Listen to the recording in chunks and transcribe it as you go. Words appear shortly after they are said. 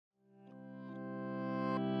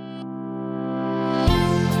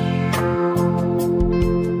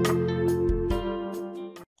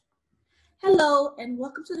and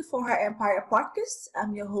welcome to the For Her Empire podcast.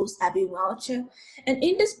 I'm your host, Abby Malcha, and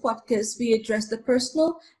in this podcast, we address the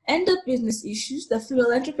personal and the business issues that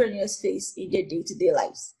female entrepreneurs face in their day-to-day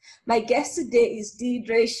lives. My guest today is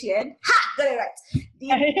Deidre Shen. Ha! Got it right.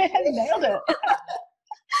 Nailed it.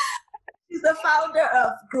 She's the founder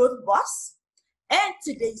of Growth Boss, and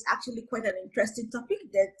today is actually quite an interesting topic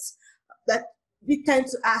that we tend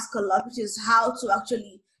to ask a lot, which is how to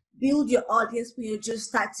actually build your audience when you're just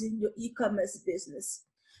starting your e-commerce business.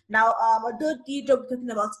 Now, although Deidre will be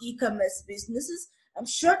talking about e-commerce businesses, I'm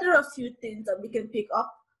sure there are a few things that we can pick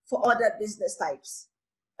up for other business types.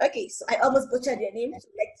 Okay, so I almost butchered your name. So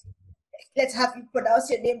let's have you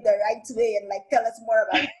pronounce your name the right way and tell us more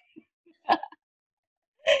about it.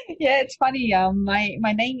 Yeah, it's funny.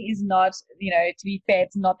 My name is not, to be fair,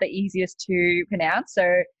 it's not the easiest to pronounce.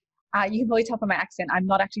 So you can probably tell from my accent, I'm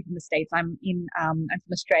not actually from the States. I'm from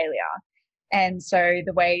Australia. And so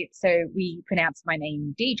we pronounce my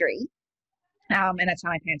name Deidre. And that's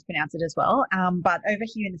how my parents pronounce it as well. But over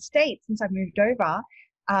here in the States, since I've moved over,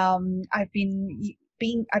 I've been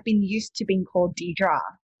used to being called Deidre.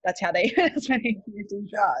 That's how they pronounce my name, Deidre.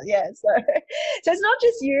 Yeah. So it's not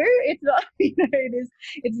just you. It's not,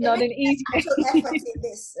 it's not an easy. Actual effort in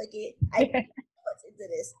this. Okay. I put into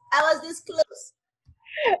this. I was this close.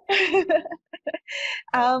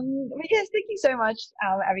 Yes, thank you so much,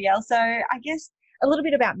 Abigail. So I guess a little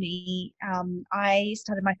bit about me. I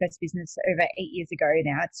started my first business over 8 years ago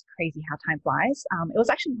now. It's crazy how time flies. It was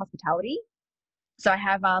actually in hospitality. So I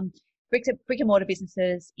have brick and mortar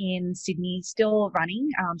businesses in Sydney still running,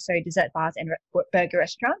 so dessert bars and burger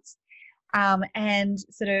restaurants. And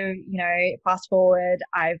sort of, fast forward,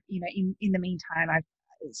 I've, in the meantime, I've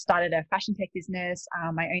started a fashion tech business,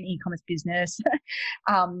 my own e-commerce business,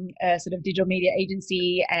 a sort of digital media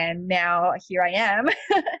agency, and now here I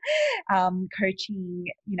am coaching,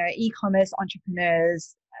 e-commerce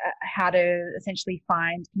entrepreneurs how to essentially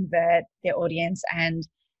find, convert their audience and,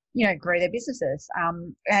 grow their businesses.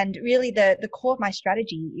 And really the core of my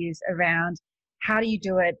strategy is around how do you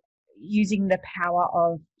do it using the power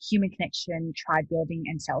of human connection, tribe building,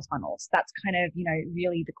 and sales funnels. That's kind of,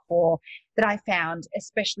 really the core that I found,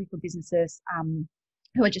 especially for businesses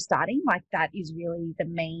who are just starting. That is really the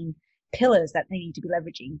main pillars that they need to be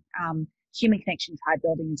leveraging. Human connection, tribe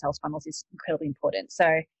building, and sales funnels is incredibly important.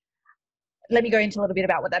 So let me go into a little bit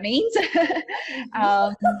about what that means.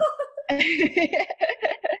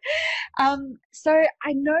 So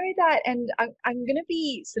I know that, and I'm going to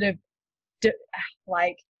be sort of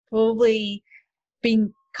probably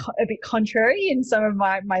being a bit contrary in some of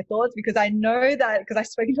my thoughts, because I know that, because I've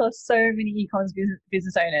spoken to so many e-commerce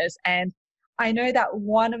business owners, and I know that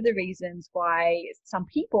one of the reasons why some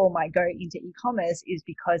people might go into e-commerce is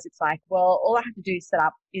because it's well, all I have to do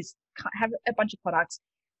is have a bunch of products,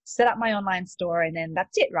 set up my online store, and then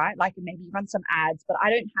that's it, right? Maybe run some ads, but I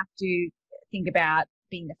don't have to think about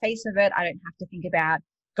being the face of it. I don't have to think about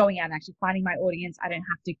going out and actually finding my audience. I don't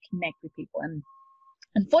have to connect with people. And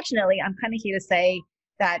unfortunately, I'm kind of here to say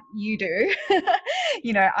that you do.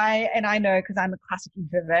 I know, because I'm a classic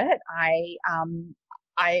introvert.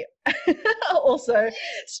 I also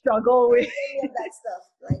struggle with that stuff.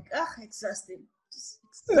 Exhausting.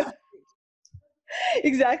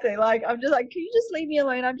 Exactly. I'm just can you just leave me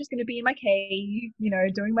alone? I'm just going to be in my cave,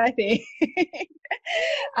 doing my thing.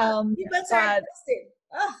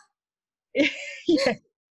 Yeah,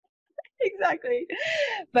 exactly.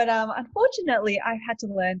 But unfortunately, I've had to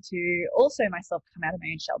learn to also myself come out of my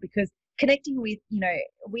own shell, because connecting with,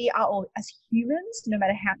 we are all, as humans, no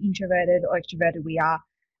matter how introverted or extroverted we are,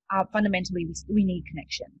 fundamentally we need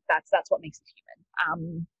connection. That's what makes us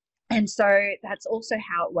human. And so that's also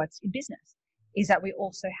how it works in business, is that we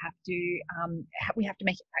also have to we have to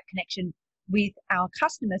make that connection with our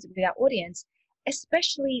customers, with our audience,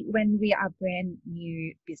 especially when we are a brand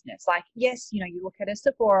new business. Yes, you look at a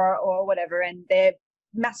Sephora or whatever, and they're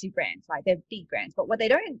massive brands, they're big brands. But what they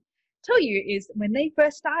don't tell you is when they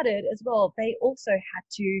first started as well, they also had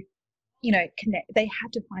to, connect. They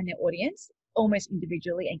had to find their audience almost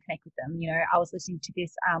individually and connect with them. I was listening to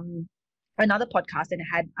this another podcast, and it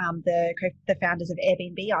had the founders of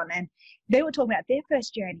Airbnb on, and they were talking about their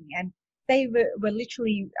first journey, and they were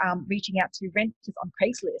literally reaching out to renters on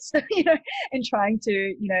Craigslist, and trying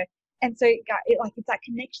to, and so it's that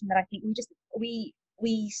connection that I think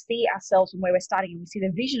we see ourselves from where we're starting, and we see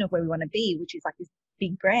the vision of where we want to be, which is this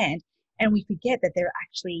big brand, and we forget that there are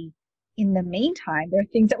actually, in the meantime, there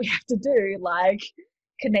are things that we have to do,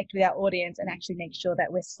 connect with our audience and actually make sure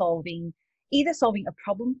that we're either solving a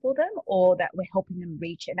problem for them, or that we're helping them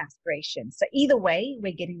reach an aspiration. So either way,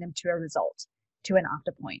 we're getting them to a result, to an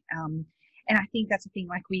after point. And I think that's the thing,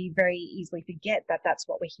 like we very easily forget that that's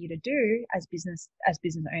what we're here to do as business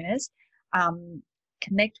owners,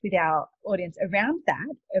 connect with our audience around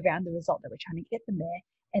around the result that we're trying to get them there,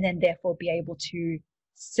 and then therefore be able to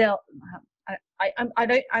sell. I'm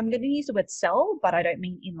going to use the word sell, but I don't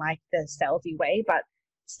mean in like the salesy way, but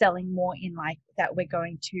selling more in like that we're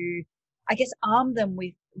going to, I guess, arm them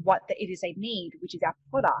with what it is they need, which is our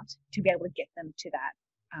product, to be able to get them to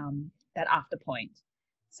that after point.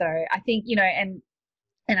 So I think,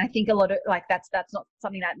 and I think a lot of like that's not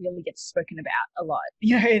something that really gets spoken about a lot.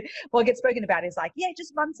 What gets spoken about is like, yeah,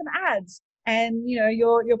 just run some ads and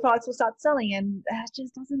your products will start selling, and that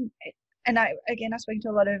just doesn't. And I've spoken to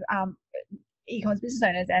a lot of e-commerce business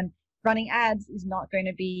owners, and running ads is not going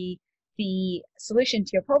to be the solution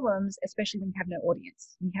to your problems, especially when you have no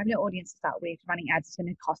audience. When you have no audience to start with, running ads is going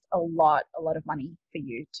to cost a lot of money for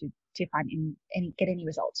you to find get any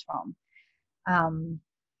results from.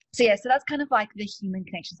 So that's kind of like the human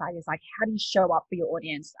connection side, is like, how do you show up for your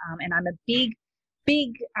audience? And I'm a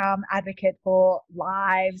big advocate for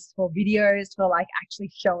lives, for videos, for like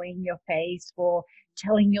actually showing your face, for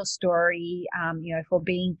telling your story, for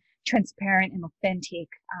being transparent and authentic,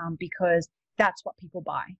 because that's what people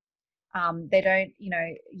buy. They don't,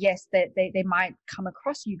 yes, they might come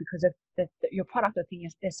across you because of your product or thing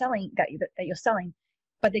they're selling that you're selling,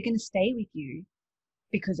 but they're going to stay with you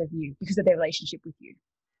because of their relationship with you.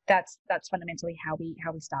 That's fundamentally how we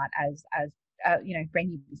start as brand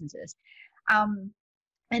new businesses. And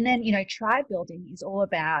then, tribe building is all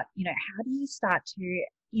about, how do you start to,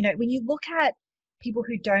 when you look at people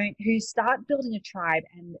who start building a tribe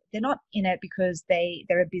and they're not in it because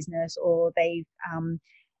they're a business or they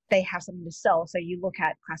have something to sell. So you look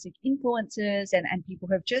at classic influencers and people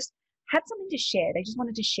who have just had something to share. They just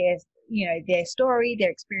wanted to share, their story, their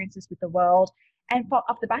experiences with the world. And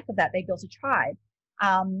off the back of that, they built a tribe.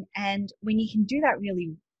 And when you can do that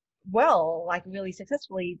really well, like really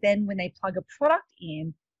successfully, then when they plug a product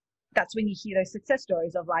in, that's when you hear those success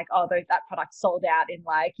stories of like, oh, that product sold out in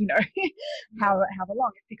like, however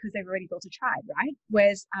long. It's because they've already built a tribe, right?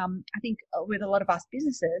 Whereas I think with a lot of us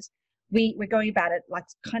businesses, we're going about it like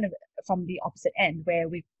kind of from the opposite end, where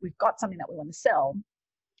we've got something that we want to sell,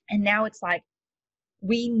 and now it's like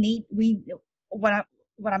what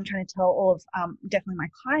I'm trying to tell all of definitely my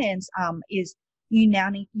clients is you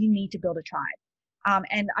need to build a tribe.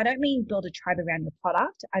 And I don't mean build a tribe around your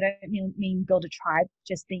product. I don't mean build a tribe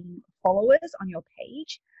just being followers on your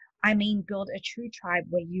page. I mean build a true tribe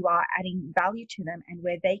where you are adding value to them and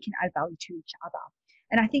where they can add value to each other.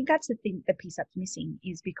 And I think that's the piece that's missing,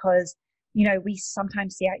 is because, we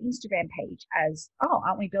sometimes see our Instagram page as, oh,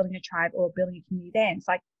 aren't we building a tribe or building a community there? And it's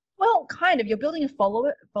like, well, kind of. You're building a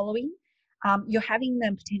following. You're having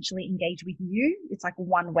them potentially engage with you. It's like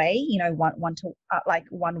one way,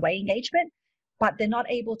 one way engagement, but they're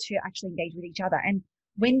not able to actually engage with each other. And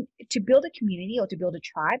to build a community or to build a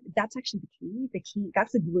tribe, that's actually the key.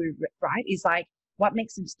 That's the glue, right? Is like what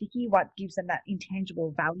makes them sticky, what gives them that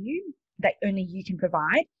intangible value that only you can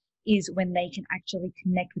provide, is when they can actually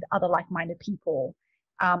connect with other like-minded people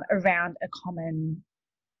around a common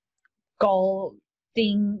goal,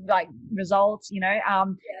 thing, like results,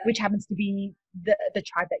 which happens to be the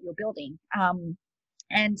tribe that you're building.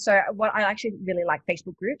 And so what I actually really like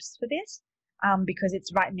Facebook groups for this, because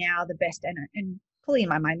it's right now the best and fully in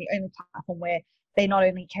my mind, the only platform where they not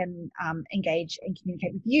only can engage and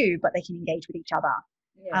communicate with you, but they can engage with each other.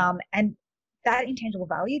 Yeah. And that intangible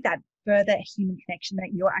value, that further human connection that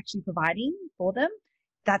you're actually providing for them,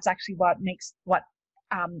 that's actually what makes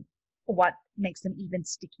them even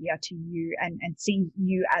stickier to you and see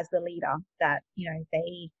you as the leader that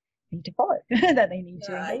they need to follow, that they need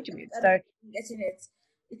to engage with. So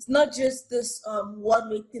it's not just this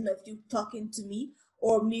one-way thing of you talking to me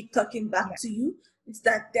or me talking back to you. It's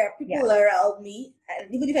that there are people around me,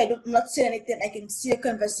 and even if I'm not saying anything, I can see a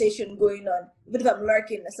conversation going on, even if I'm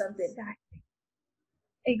lurking or something.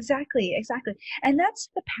 Exactly. And that's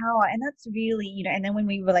the power, and that's really, and then when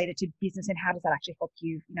we relate it to business and how does that actually help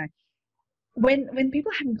you, when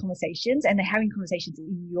people are having conversations and they're having conversations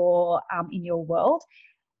in your world,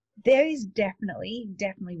 there is definitely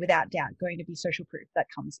without doubt going to be social proof that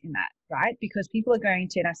comes in that, right? Because people are going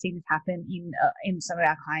to, and I've seen this happen in some of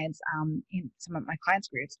our clients, in some of my clients'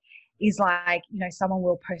 groups, is like, someone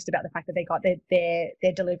will post about the fact that they got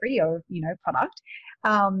their delivery or, product.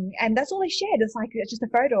 And that's all they shared. It's just a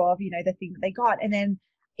photo of, the thing that they got. And then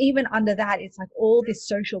even under that, it's like all this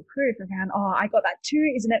social proof around, oh, I got that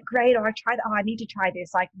too. Isn't it great? Or I tried that. Oh, I need to try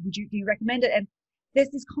this. Like, do you recommend it? And there's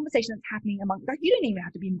this conversation that's happening among, like, you don't even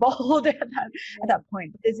have to be involved at that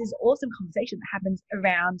point. But there's this awesome conversation that happens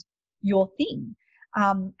around your thing.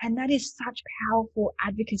 And that is such powerful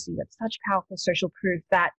advocacy. That's such powerful social proof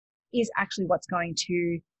that is actually what's going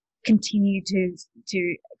to continue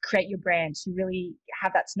to create your brand, to really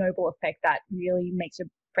have that snowball effect that really makes your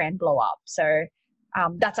brand blow up. So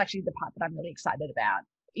that's actually the part that I'm really excited about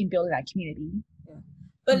in building that community. Yeah.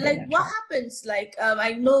 But like, what happens? Like,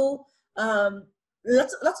 I know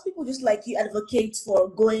lots of people just like you advocate for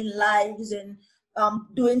going lives and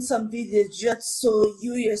doing some videos just so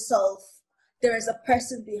you yourself, there is a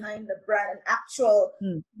person behind the brand, an actual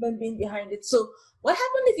human being behind it. So what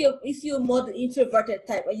happens if you're more the introverted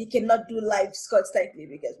type and you cannot do live constantly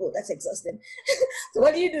because, well, that's exhausting. So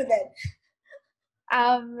what do you do then?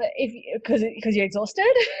 Because you're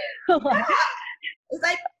exhausted. Yeah. It's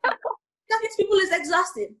like talking to people is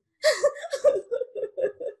exhausting.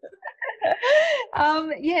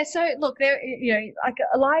 Yeah, so look, there, like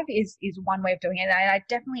a live is one way of doing it, and I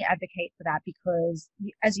definitely advocate for that because,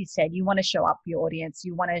 as you said, you want to show up for your audience,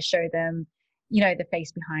 you want to show them, the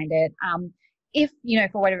face behind it. If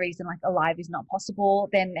for whatever reason, like a live is not possible,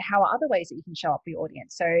 then how are other ways that you can show up for your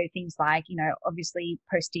audience? So things like, obviously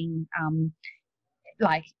posting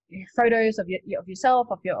like photos of yourself,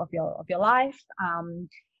 of your life.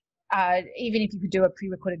 Even if you could do a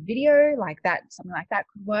pre-recorded video like that, something like that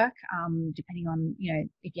could work, depending on,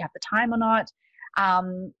 if you have the time or not.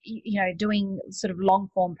 Doing sort of long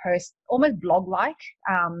form posts, almost blog-like,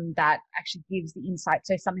 that actually gives the insight.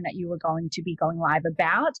 So something that you were going to be going live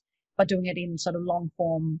about, but doing it in sort of long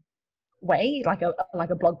form way, like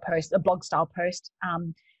a blog post, a blog style post,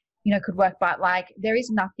 could work. But like, there is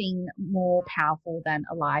nothing more powerful than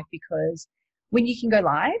a live, because when you can go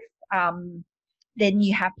live, then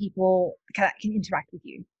you have people that can interact with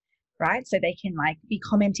you, right? So they can like be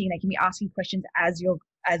commenting, they can be asking questions as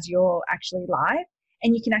you're actually live,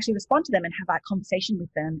 and you can actually respond to them and have that conversation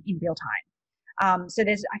with them in real time. So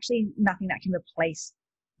there's actually nothing that can replace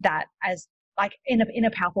that as like in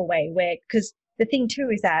a powerful way, where, because the thing too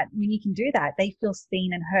is that when you can do that, they feel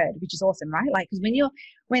seen and heard, which is awesome, right? Like, because when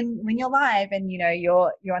you're live and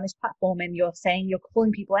you're on this platform and you're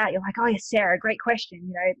calling people out, you're like, oh yeah, Sarah, great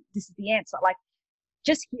question, this is the answer. Like,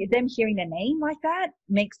 just them hearing their name like that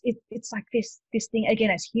makes it's like this thing again,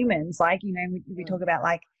 as humans, like, we talk about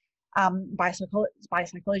like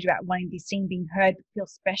biopsychology about wanting to be seen, being heard, feel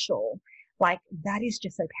special. Like, that is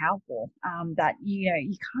just so powerful, that you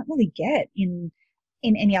can't really get in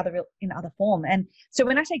any other form. And so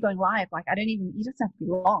when I say going live, like, it doesn't have to be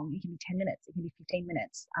long. It can be 10 minutes, it can be 15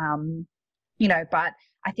 minutes, but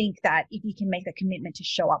I think that if you can make the commitment to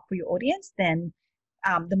show up for your audience, then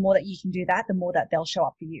the more that you can do that, the more that they'll show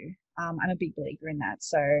up for you. I'm a big believer in that.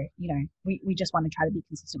 So, we just want to try to be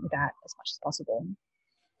consistent with that as much as possible.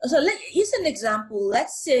 So let's use an example.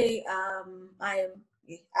 Let's say I am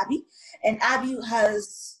Abby, and Abby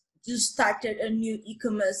has just started a new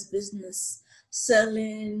e-commerce business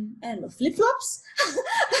selling, I don't know, flip-flops.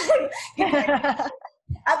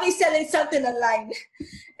 Abby's selling something online.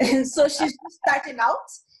 And so she's just starting out.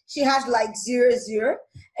 She has like 0,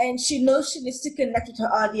 and she knows she needs to connect with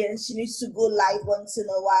her audience. She needs to go live once in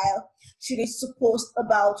a while. She needs to post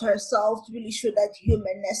about herself to really show that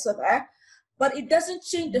humanness of her. But it doesn't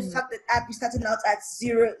change the fact that Abby starting out at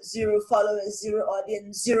 0 followers, 0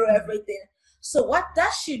 audience, 0 everything. So what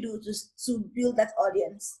does she do to build that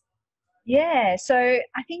audience? Yeah, so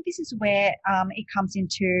I think this is where it comes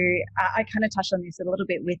into, I kind of touched on this a little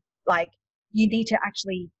bit with, like, you need to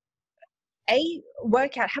actually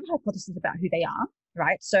work out, have a hypothesis about who they are,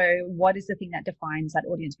 right? So what is the thing that defines that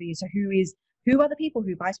audience for you? So who are the people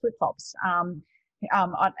who buy flip flops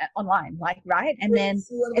online, like, right? And then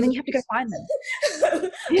you have to go find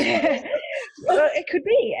them. Yeah, well, it could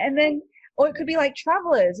be, or it could be like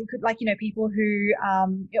travelers. It could, like, people who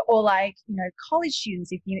or like, college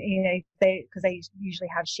students, if because they usually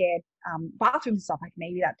have shared bathrooms and stuff, like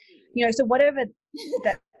maybe that, so whatever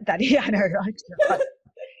that yeah, I know, right? But,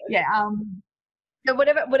 yeah, so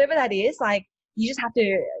whatever that is, like, you just have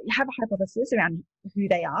to have a hypothesis around who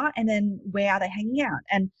they are, and then where are they hanging out.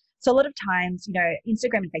 And so a lot of times,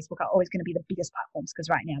 Instagram and Facebook are always going to be the biggest platforms, because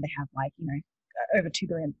right now they have, like, over 2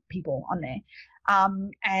 billion people on there.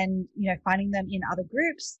 And finding them in other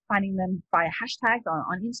groups, finding them via hashtag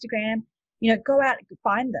on Instagram, go out,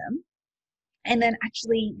 find them, and then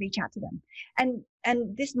actually reach out to them.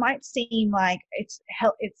 And this might seem like it's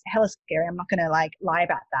hella scary. I'm not going to like lie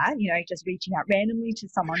about that, just reaching out randomly to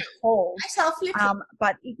someone cold. I saw flip flops.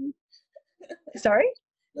 But if you, sorry?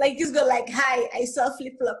 Like, just go like, hi, I saw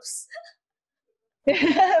flip flops.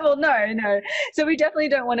 Well, no. So we definitely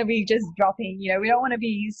don't want to be just dropping, we don't want to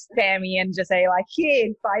be spammy and just say like,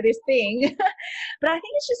 here, buy this thing. But I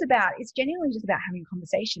think it's genuinely just about having a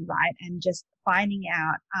conversation, right? And just finding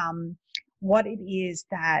out what it is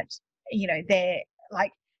that, they're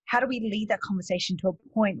like, how do we lead that conversation to a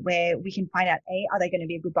point where we can find out, are they going to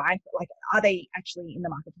be a good buy? Like, are they actually in the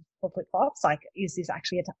market for flip-flops? Like, is this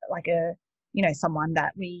actually someone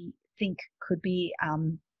that we think could be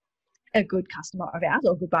a good customer of ours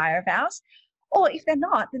or a good buyer of ours? Or if they're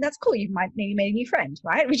not, then that's cool. You might maybe made a new friend,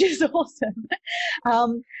 right? Which is awesome.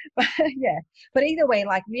 But yeah, but either way,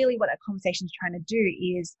 like really what a conversation is trying to do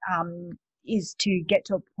is to get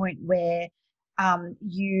to a point where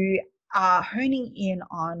you are honing in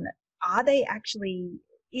on,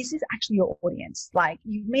 is this actually your audience? Like,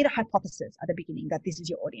 you've made a hypothesis at the beginning that this is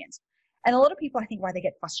your audience. And a lot of people, I think, why they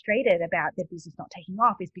get frustrated about their business not taking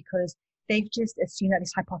off is because they've just assumed that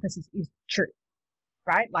this hypothesis is true,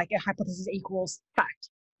 right? Like a hypothesis equals fact,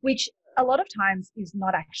 which a lot of times is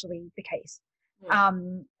not actually the case. Yeah.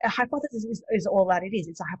 A hypothesis is all that it is.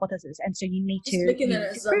 It's a hypothesis. And so you need to making an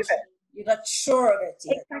assumption. You're not sure of it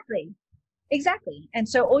yet. Exactly. And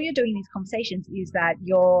so all you're doing in these conversations is that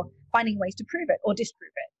you're finding ways to prove it or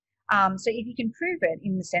disprove it. So if you can prove it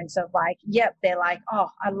in the sense of like, yep, they're like, oh,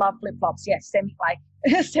 I love flip-flops. Yes, send me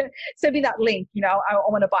send me that link, I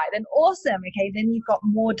want to buy it. Then awesome. Okay, then you've got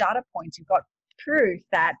more data points. You've got proof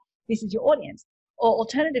that this is your audience. Or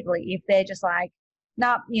alternatively, if they're just like,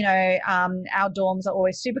 nah, our dorms are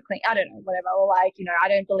always super clean, I don't know, whatever, or like, I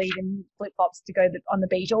don't believe in flip-flops to go on the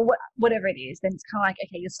beach, or whatever it is, then it's kind of like,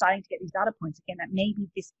 okay, you're starting to get these data points again that maybe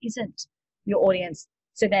this isn't your audience.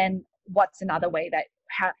 So then what's another way that,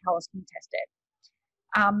 how else can you test it?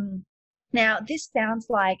 Now, this sounds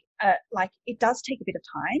like it does take a bit of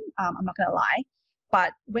time, I'm not going to lie,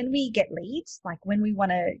 but when we get leads, like when we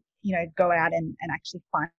want to, go out and actually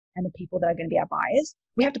find the people that are going to be our buyers,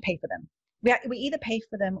 we have to pay for them. We either pay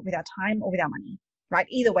for them with our time or with our money, right?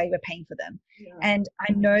 Either way, we're paying for them. Yeah. And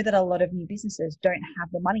I know that a lot of new businesses don't have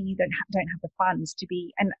the money, don't have the funds to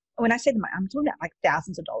be, and when I say the money, I'm talking about like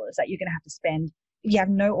thousands of dollars that you're going to have to spend if you have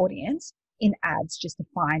no audience in ads just to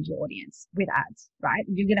find your audience with ads, right?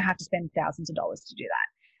 You're going to have to spend thousands of dollars to do that.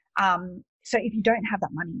 So if you don't have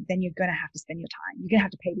that money, then you're going to have to spend your time. You're going to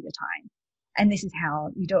have to pay with your time. And this is how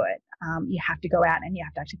you do it. You have to go out and you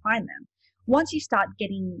have to actually find them. Once you start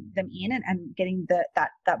getting them in and getting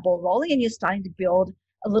that ball rolling, and you're starting to build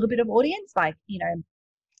a little bit of audience, like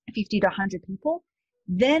 50 to 100 people,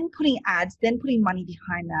 then putting ads, then putting money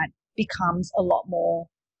behind that becomes a lot more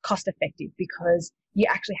cost effective, because you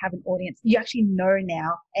actually have an audience. You actually know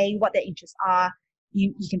now what their interests are.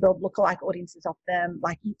 You can build lookalike audiences of them.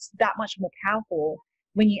 Like, it's that much more powerful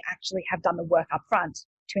when you actually have done the work up front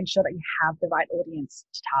to ensure that you have the right audience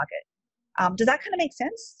to target. Does that kind of make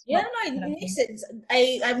sense? Yeah, no, it makes sense.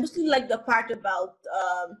 I mostly like the part about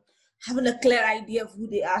having a clear idea of who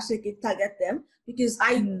they are so you can target them, because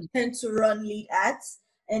I tend to run lead ads,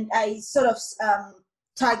 and I sort of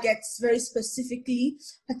target very specifically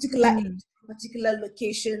particular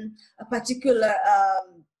location, a particular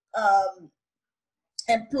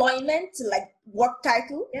employment, like work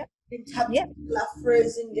title. Yeah. They have a particular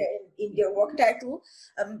phrase in their work title,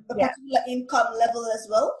 a particular income level as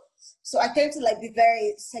well. So I tend to be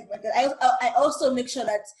very segmented. I also make sure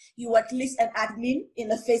that you are at least an admin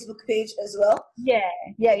in a Facebook page as well. Yeah.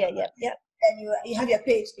 And you have your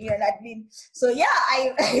page, you're an admin. So yeah,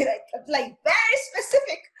 I'm very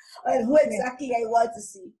specific on who exactly I want to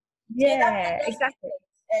see. Yeah, exactly.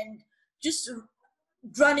 And just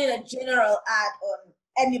running a general ad on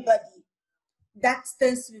anybody, that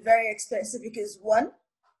tends to be very expensive, because one,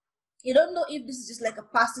 you don't know if this is just like a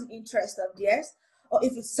passing interest of theirs, or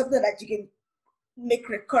if it's something that you can make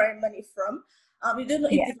recurring money from. You don't know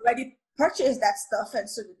if they've already purchased that stuff and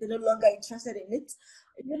so they're no longer interested in it.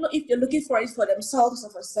 You don't know if they're looking for it for themselves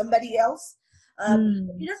or for somebody else. You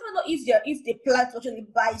don't know if they plan to actually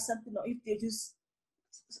buy something, or if they're just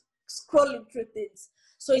scrolling through things.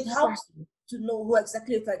 So it helps to know who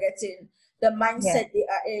exactly you're targeting, the mindset they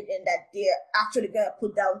are in, and that they're actually going to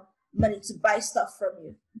put down money to buy stuff from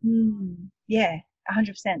you. Yeah.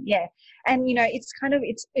 100%. Yeah. And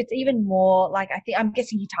it's even more like, I'm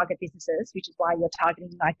guessing you target businesses, which is why you're targeting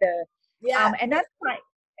and that's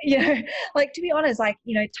to be honest,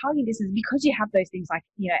 targeting businesses, because you have those things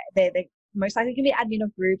they're most likely going to be admin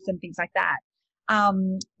of groups and things like that,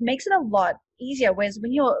 makes it a lot easier. Whereas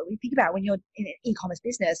when you think about when you're in an e-commerce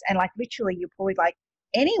business, and literally you're probably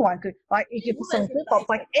anyone could, if you're selling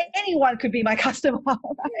flip-flops, anyone could be my customer, right?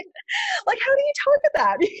 How do you target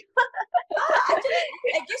that?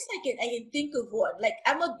 Actually, I guess I can think of one.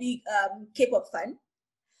 I'm a big K-pop fan,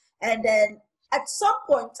 and then at some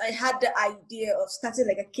point I had the idea of starting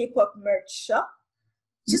a K-pop merch shop.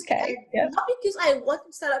 Just Okay. Yeah. not because I want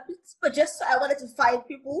to start a business, but just so I wanted to find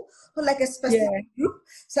people who like a specific Yeah. group,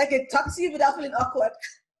 so I can talk to you without feeling awkward.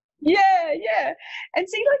 Yeah, yeah. And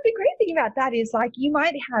see, like the great thing about that is like you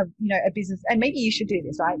might have, a business, and maybe you should do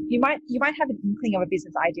this, right? You might have an inkling of a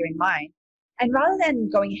business idea in mind. And rather than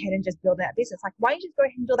going ahead and just build that business, like why don't you just go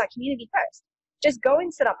ahead and build that community first? Just go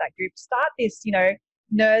and set up that group, start this,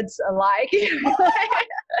 nerds alike,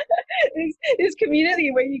 this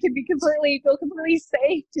community where you can feel completely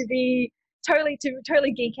safe to be totally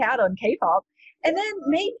geek out on K-pop. And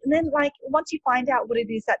then like once you find out what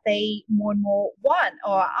it is that they more and more want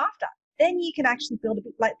or are after, then you can actually build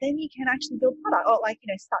product, or like,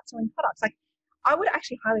 start selling products. Like I would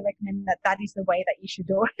actually highly recommend that is the way that you should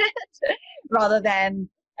do it rather than,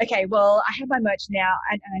 okay, well, I have my merch now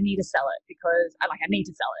and I need to sell it because I need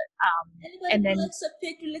to sell it. Anybody And who then likes a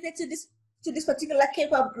pic related to this particular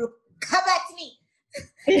K-pop group, come back to me.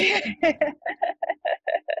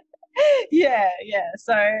 yeah.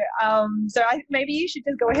 So maybe you should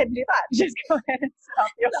just go ahead and do that. Just go ahead and set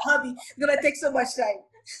up your The hobby. It's gonna take so much time.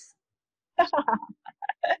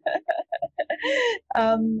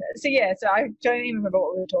 So I don't even remember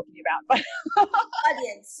what we were talking about, but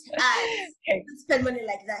Audience, ads. okay, Spend money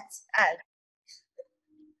like that. ads.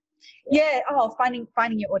 Yeah. Oh, finding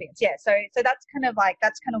your audience. Yeah. So that's kind of why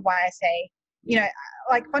I say,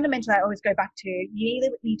 like fundamentally, I always go back to you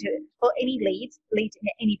either need to, for any leads in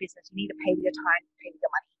any business, you need to pay with your time, pay with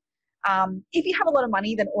your money. If you have a lot of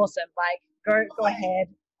money, then awesome. Like go ahead,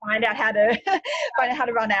 find out how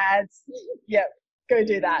to run ads. Yep, go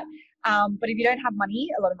do that. But if you don't have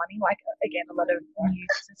a lot of money, like again, a lot of new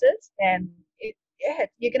businesses, then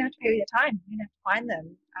you're gonna have to pay with your time. You're gonna have to find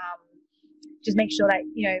them. Just make sure that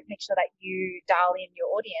you dial in your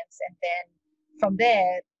audience, and then from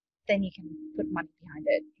there, then you can put money behind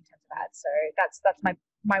it in terms of ads. So that's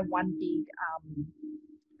my one big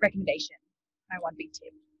recommendation, my one big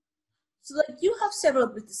tip. So like you have several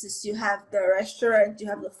businesses. You have the restaurant, you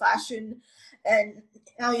have the fashion, and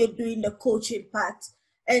now you're doing the coaching part.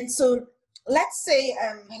 And so let's say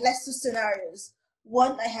let's do scenarios.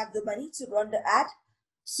 One, I have the money to run the ad.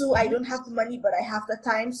 Two, I don't have the money but I have the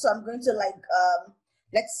time. So I'm going to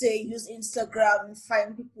let's say use Instagram and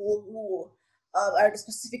find people who are the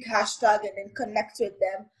specific hashtag and then connect with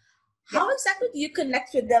them. How exactly do you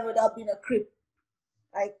connect with them without being a creep?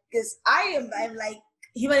 Like, because I'm like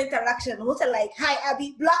human interaction. What are like, hi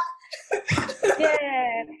Abby, block.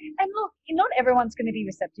 Yeah, and look, not everyone's going to be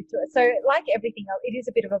receptive to it. So, like everything else, it is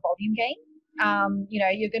a bit of a volume game.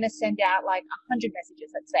 You're going to send out like 100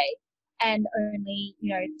 messages, let's say, and only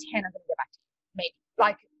 10 are going to get back to you, maybe.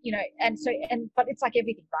 But it's like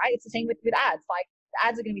everything, right? It's the same with ads. Like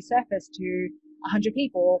ads are going to be surfaced to 100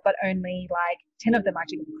 people, but only like 10 of them are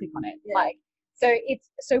actually going to click on it. Yeah.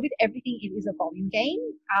 So with everything, it is a volume game.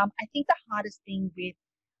 I think the hardest thing with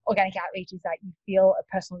organic outreach is that you feel a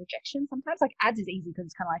personal rejection sometimes. Like ads is easy because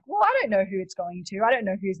it's kind of like, well, I don't know who it's going to. I don't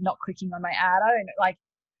know who's not clicking on my ad. I don't know. Like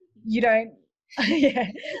you don't, yeah,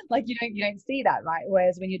 like you don't see that, right?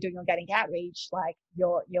 Whereas when you're doing organic outreach, like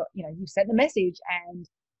you've sent the message and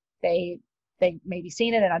they maybe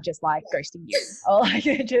seen it and are just like ghosting you, or like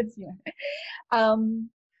just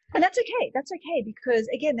and that's okay because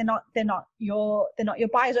again they're not your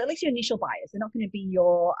buyers, or at least your initial buyers. They're not going to be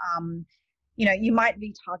your you might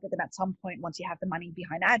retarget them at some point once you have the money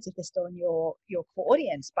behind ads if they're still in your core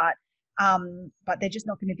audience, but they're just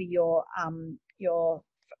not going to be your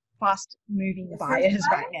fast moving buyers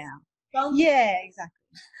right now. Yeah, exactly.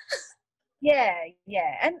 Yeah,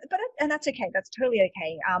 and that's okay. That's totally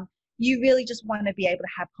okay. You really just want to be able to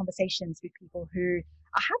have conversations with people who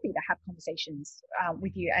are happy to have conversations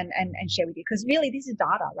with you and share with you, because really this is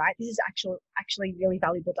data, right? This is actually really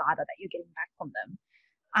valuable data that you're getting back from them.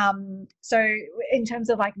 So in terms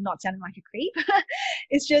of like not sounding like a creep,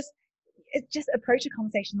 it's just approach a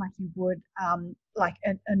conversation like you would like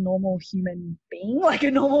a normal human being, like a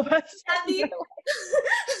normal person.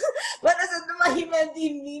 What does a normal human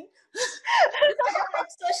being mean? I have like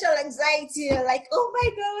social anxiety, like, oh my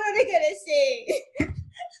god, what are they gonna say?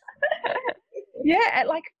 Yeah,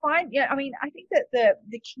 like fine. Yeah, I mean, I think that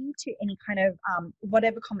the key to any kind of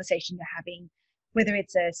whatever conversation you're having, whether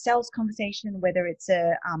it's a sales conversation, whether it's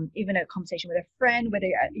a even a conversation with a friend, whether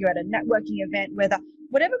you're at a networking event,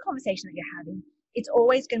 whatever conversation that you're having, it's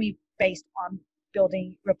always going to be based on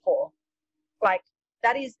building rapport. Like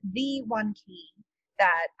that is the one key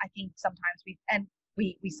that I think sometimes we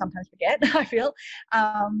sometimes forget, I feel.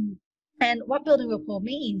 And what building rapport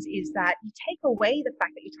means is that you take away the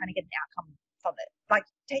fact that you're trying to get an outcome from it. Like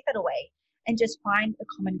take that away and just find a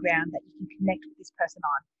common ground that you can connect with this person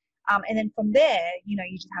And then from there, you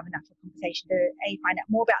just have a natural conversation to A, find out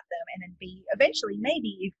more about them, and then B, eventually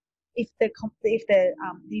maybe if the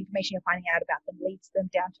information you're finding out about them leads them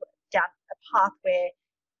down a path where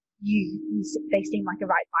they seem like a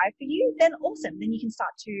right vibe for you, then awesome. Then you can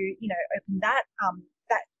start to open that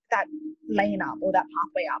lane up or that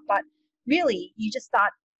pathway up. But really, you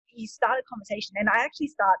start a conversation, and I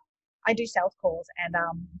do sales calls, and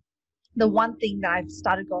the one thing that I've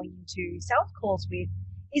started going into sales calls with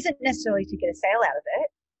isn't necessarily to get a sale out of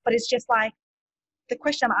it, but it's just like the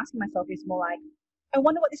question I'm asking myself is more like, I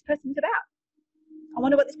wonder what this person's about.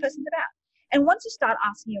 And once you start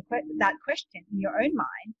asking that question in your own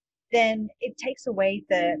mind, then it takes away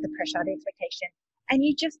the pressure, the expectation, and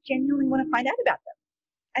you just genuinely want to find out about them.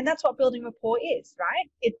 And that's what building rapport is, right?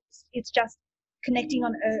 It's just connecting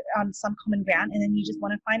on some common ground, and then you just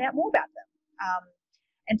want to find out more about them.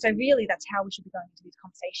 And so really that's how we should be going into these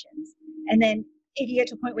conversations. And then if you get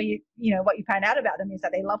to a point where what you find out about them is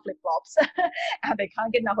that they love flip-flops and they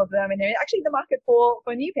can't get enough of them, and they're actually in the market for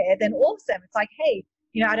a new pair, then awesome. It's like, hey,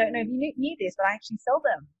 I don't know if you knew this, but I actually sell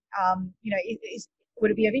them.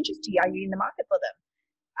 Would it be of interest to you? Are you in the market for them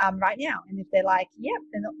right now? And if they're like, yeah,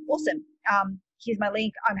 then awesome. Here's my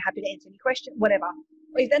link. I'm happy to answer any question, whatever.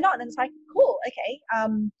 Or if they're not, then it's like, cool, okay.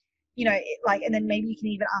 And then maybe you can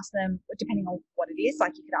even ask them, depending on what it is,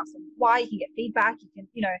 like you could ask them why, you can get feedback, you can,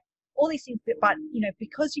 all these things. But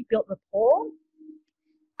because you've built rapport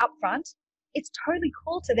up front, it's totally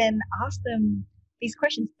cool to then ask them these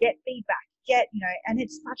questions, get feedback, and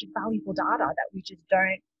it's such valuable data that we just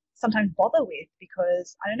don't sometimes bother with,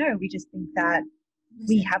 because I don't know, we just think that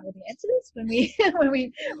we have all the answers when we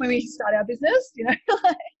when we start our business,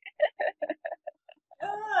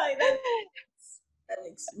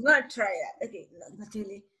 Alex, I'm gonna try that. Okay, no, not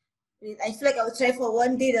really. I feel like I would try for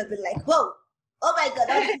one day. I'll be like, whoa, oh my god,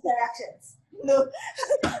 all these interactions. No.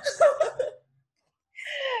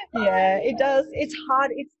 Yeah, it does. It's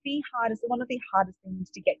hard. It's one of the hardest things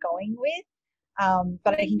to get going with.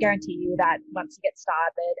 But I can guarantee you that once you get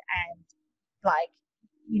started and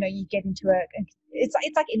you get into it, it's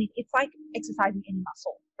like exercising any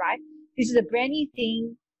muscle, right? This is a brand new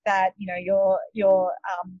thing that you're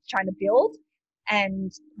trying to build,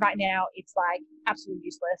 and right now it's like absolutely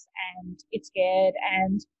useless, and it's scared,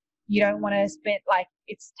 and you don't want to spend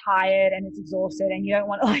it's tired and it's exhausted, and you don't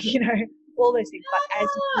want all those things.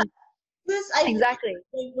 But exactly,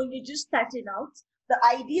 when you're just starting out, the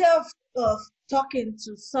idea of talking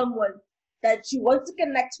to someone that you want to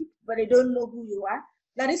connect with but they don't know who you are,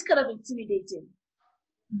 that is kind of intimidating.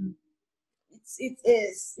 Mm. It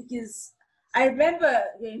is, because I remember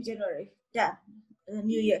in January, the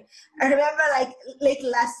new year, I remember late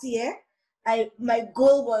last year, my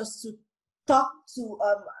goal was to talk to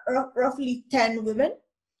roughly 10 women,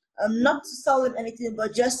 not to sell them anything,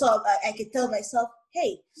 but just so I could tell myself,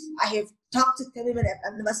 hey, I have talked to 10 women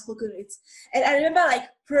I've never spoken with. And I remember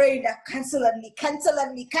praying that cancel on me.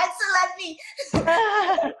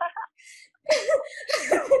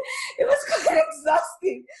 It was quite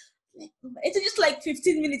exhausting. It was just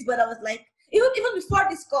 15 minutes, but I was like, even before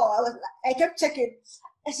this call, I kept checking.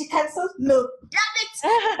 And she canceled? No. Damn it!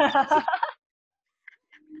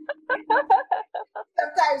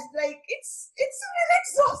 Sometimes it's really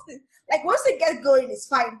exhausting. Once they get going, it's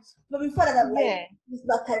fine. But before that, I'm it's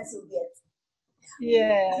not cancelled yet.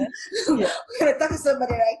 Yeah. I'm gonna talk to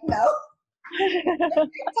somebody right now. Talking to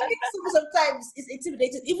someone sometimes is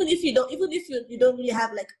intimidating, even if you don't really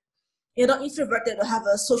have you're not introverted or have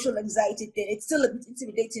a social anxiety thing. It's still a bit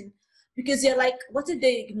intimidating, because you're like, what if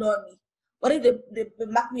they ignore me? What if they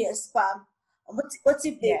mark me as spam? What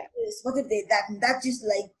if they this? What if they that? And that just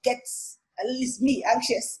gets at least me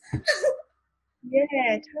anxious.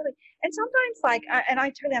 Yeah, totally. And sometimes and I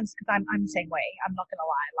totally understand, because I'm the same way. I'm not gonna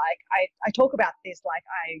lie. I talk about this I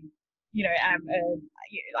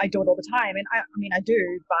do it all the time, and I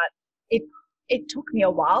do, but it took me a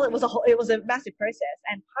while. It was a massive process,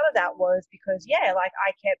 and part of that was because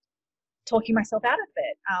I kept talking myself out of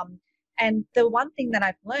it. And the one thing that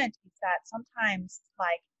I've learned is that sometimes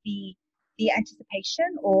the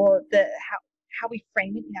anticipation or how we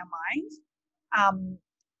frame it in our minds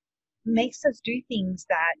makes us do things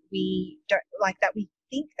that we don't that we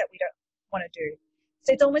think that we don't want to do.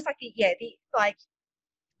 So it's almost what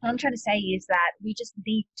I'm trying to say is that we just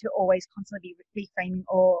need to always constantly be reframing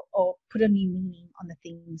or put a new meaning on the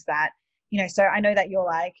things that so I know that you're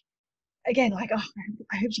again, oh, I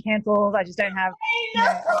hope she cancels. I just don't have.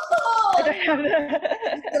 I don't have the.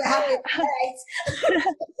 It's gonna happen, right?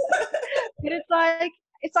 But it's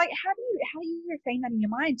it's like, how do you reframe that in your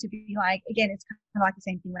mind to be like, again, it's kind of like the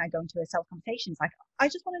same thing when I go into a sales conversation. It's like, I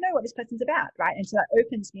just want to know what this person's about, right? And so that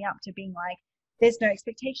opens me up to being like, there's no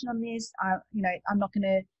expectation on this. You know, I'm not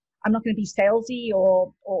gonna be salesy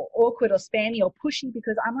or awkward or spammy or pushy,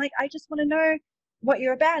 because I'm like, I just want to know what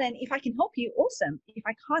you're about, and if I can help you, awesome. If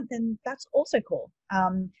I can't, then that's also cool.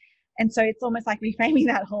 And so it's almost like reframing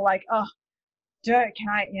that whole like, oh, can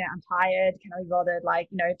I, you know, I'm tired, can I be bothered, like,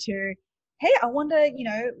 you know, to, hey, I wonder,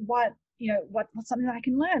 what's something that I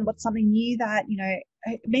can learn, what's something new that, you know,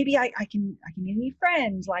 maybe I can meet a new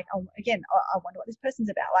friend, like, again, I wonder what this person's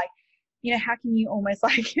about, like, you know, how can you almost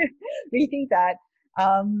like rethink that?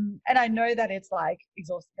 And I know that it's like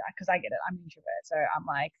exhausting, because I get it, I'm an introvert, so I'm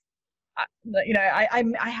like, you know,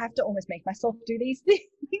 I have to almost make myself do these things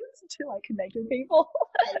to like connect with people.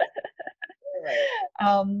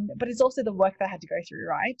 But it's also the work that I had to go through,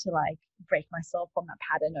 right, to like break myself from that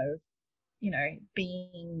pattern of, you know,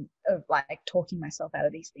 like talking myself out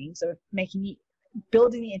of these things, of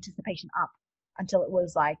building the anticipation up until it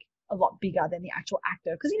was like a lot bigger than the actual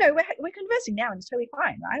actor. Because, you know, we're conversing now and it's totally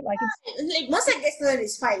fine, right? Like, it's like once I get started,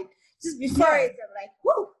 it's fine. Just before it, I'm like,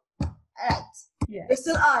 whoa, all right, yeah, we're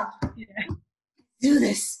still on. Yeah. Do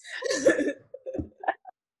this.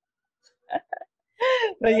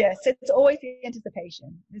 But yes, it's always the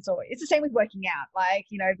anticipation. It's the same with working out. Like,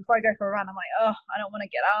 you know, before I go for a run, I'm like, oh, I don't want to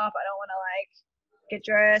get up. I don't want to like get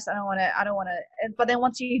dressed. I don't want to. But then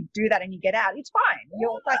once you do that and you get out, it's fine.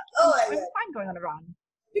 You're like, I'm fine going on a run.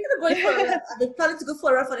 Speaking of going for a run, I've been planning to go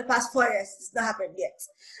for a run for the past 4 years. It's not happened yet.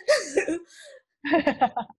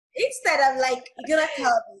 Instead, I'm like, you're gonna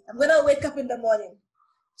tell me, I'm gonna wake up in the morning,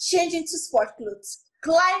 change into sport clothes,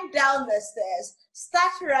 climb down the stairs,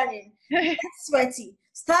 start running, get sweaty,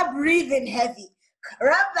 start breathing heavy,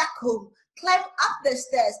 run back home, climb up the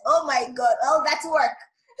stairs. Oh my God, all that's work.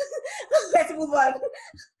 Let's move on.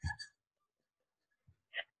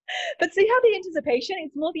 But see how the anticipation,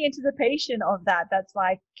 it's more the anticipation of that's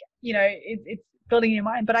like, you know, it's building in your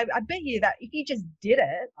mind. But I bet you that if you just did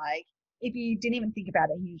it, like, if you didn't even think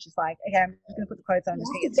about it, you just like, okay, I'm just gonna put the clothes on,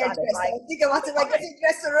 just gonna get started. Like, I think I want to like get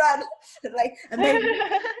dressed to run. Like, and then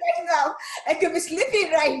right now, I could be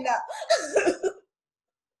sleeping right now.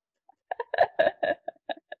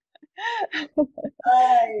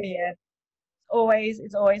 Yeah,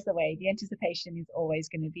 it's always the way. The anticipation is always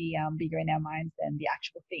going to be bigger in our minds than the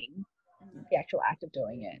actual thing, the actual act of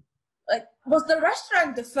doing it. Like, was the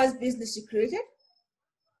restaurant the first business you created?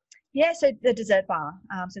 Yeah, so the dessert bar.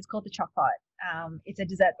 So it's called the Choc Pot. It's a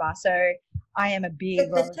dessert bar. So I am a big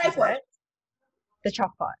love of dessert. The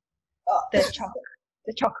Choc Pot. Oh. The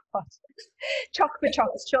Choc Pot. Choc for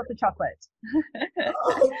chocolate. It's short for chocolate.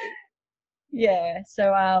 Oh, okay. Yeah.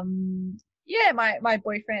 So yeah, my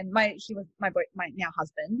boyfriend, my now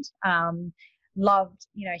husband, loved,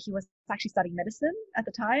 you know, he was actually studying medicine at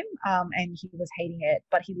the time, and he was hating it,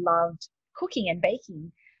 but he loved cooking and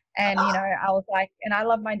baking. And, you know, I was like, and I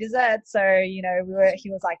love my dessert. So, you know,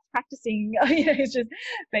 he was like practicing, you know, he's just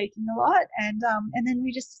baking a lot. And then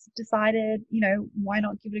we just decided, you know, why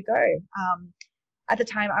not give it a go? At the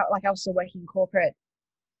time, I was still working in corporate.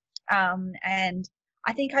 And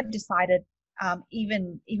I think I decided,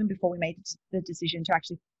 even before we made the decision to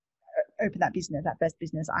actually open that business, that first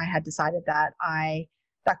business, I had decided that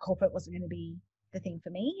that corporate wasn't going to be the thing for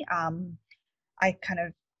me. I kind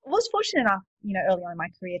of was fortunate enough, you know, early on in my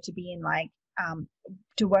career to be in like,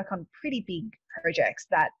 to work on pretty big projects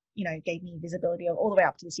that, you know, gave me visibility all the way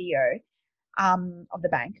up to the CEO of the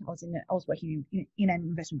bank. I was working in an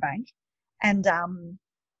investment bank. And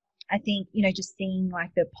I think, you know, just seeing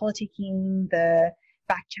like the politicking, the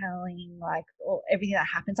back channeling, like everything that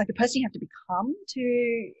happens, like the person you have to become to,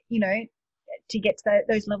 you know, to get to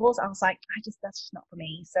those levels, I was like, that's just not for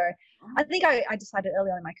me. So I think I decided early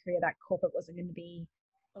on in my career that corporate wasn't going to be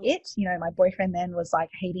it. You know, my boyfriend then was like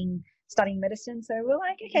hating studying medicine, so we're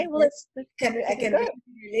like, okay, well, I can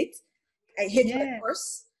relate. I hate my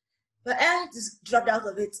course, but I just dropped out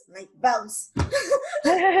of it, like bounce.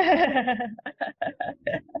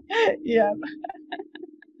 Yeah.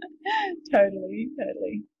 Totally.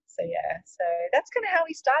 So yeah, so that's kind of how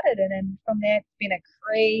we started, and then from there it's been a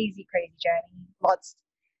crazy journey. Lots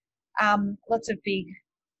of big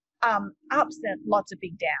ups and lots of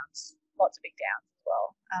big downs as well.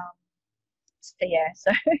 So yeah,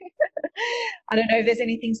 so I don't know if there's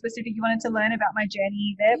anything specific you wanted to learn about my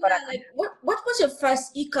journey there, but like, what was your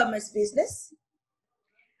first e-commerce business?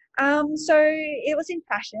 So it was in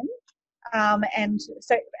fashion, and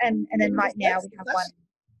then right now we have one.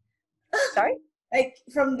 Sorry? Like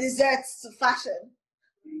from desserts to fashion.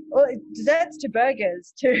 Well, desserts to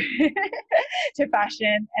burgers to to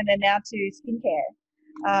fashion, and then now to skincare.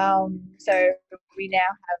 So we now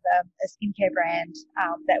have a skincare brand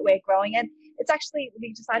that we're growing, and it's actually,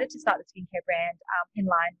 we decided to start the skincare brand in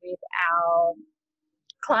line with our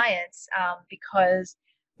clients, because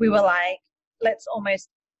we were like, let's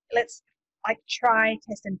like try,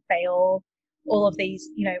 test and fail all of these,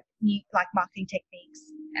 new like marketing techniques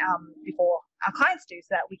before our clients do, so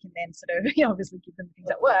that we can then sort of obviously give them the things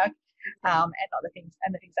that work, and not the things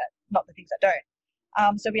that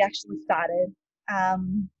don't. So we actually started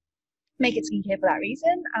Make It Skincare for that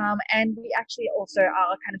reason, and we actually also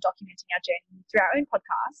are kind of documenting our journey through our own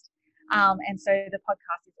podcast. And so the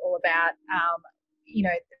podcast is all about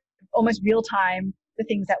almost real time, the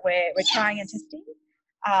things that we're trying and testing,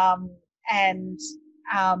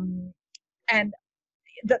 and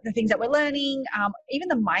the things that we're learning, even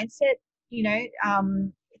the mindset,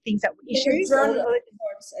 things that issues. Journey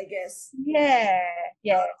towards, I guess. Yeah.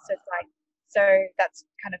 So that's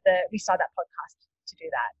kind of we started that podcast to do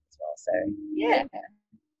that as well. So yeah.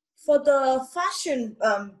 For the fashion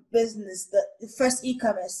business, the first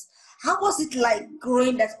e-commerce, how was it like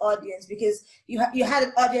growing that audience? Because you had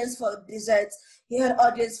an audience for desserts, you had an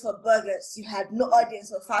audience for burgers, you had no audience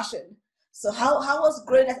for fashion. So how was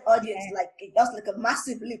growing that audience like? It was like a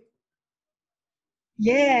massive leap.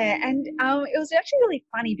 Yeah, and it was actually really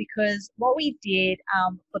funny because what we did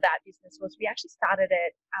for that business was we actually started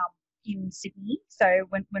it in Sydney. So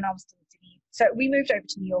when I was still in Sydney, so we moved over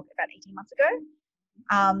to New York about 18 months ago.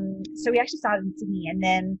 So we actually started in Sydney, and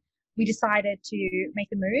then we decided to make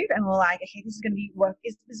the move, and we're like, okay, this is going to work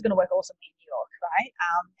awesomely in New York, right?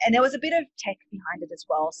 And there was a bit of tech behind it as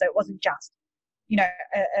well, so it wasn't just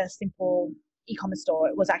a simple e-commerce store.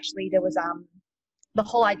 It was actually, there was the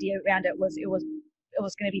whole idea around it was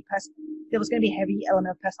going to be there was going to be a heavy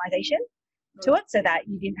element of personalization to it, so that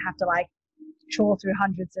you didn't have to like trawl through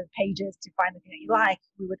hundreds of pages to find the thing that you like.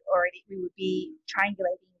 We would be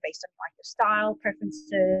triangulating based on like your style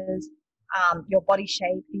preferences, your body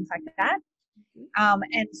shape, things like that.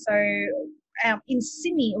 And so in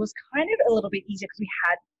Sydney, it was kind of a little bit easier because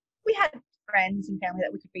we had friends and family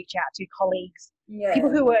that we could reach out to, colleagues, people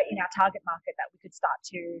who were in our target market that we could start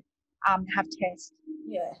to have tests,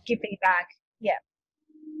 give feedback,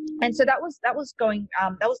 and so that was going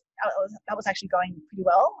that was actually going pretty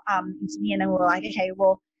well in Sydney. And then we were like, okay,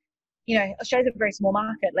 well, Australia's a very small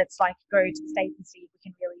market. Let's like go to the States and see if we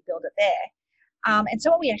can really build it there. And so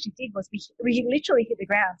what we actually did was we literally hit the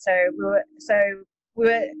ground. So we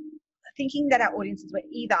were thinking that our audiences were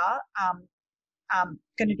either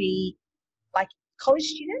going to be like college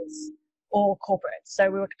students or corporates. So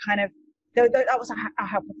we were kind of, that was our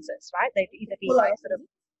hypothesis, right? They'd either be sort of,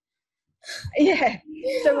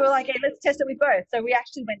 so we were like, hey, let's test it with both. So we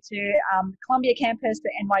actually went to Columbia campus,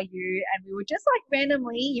 the NYU, and we would just like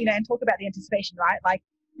randomly, and talk about the anticipation, right? Like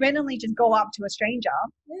randomly just go up to a stranger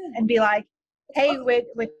and be like, hey, we're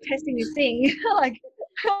testing this thing. Like,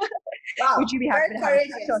 wow, would you be happy to have a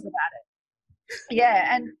chat to us about it?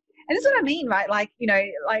 Yeah, and this is what I mean, right? Like,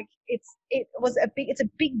 like it's a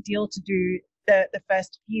big deal to do the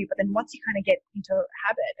first few, but then once you kind of get into a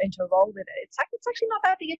habit, into a role with it, it's actually not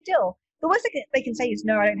that big a deal. The worst they can say is,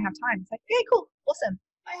 no, I don't have time. It's like, okay, cool, awesome.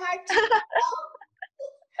 I had to.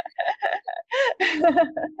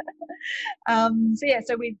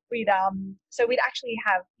 So we'd actually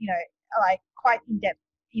have, like quite in-depth,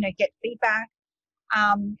 get feedback.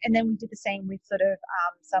 And then we did the same with sort of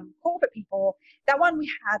some corporate people. That one we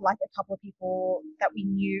had like a couple of people that we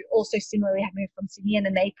knew also similarly had moved from Sydney, and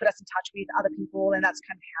then they put us in touch with other people, and that's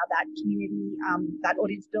kind of how that community, that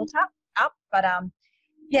audience built up. But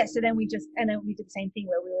so then we did the same thing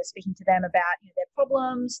where we were speaking to them about their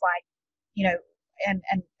problems, like and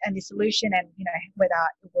the solution, and whether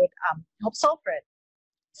it would help solve for it.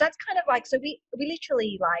 So that's kind of like, so we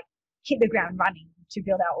literally like hit the ground running to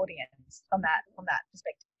build our audience from that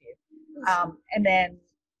perspective. And then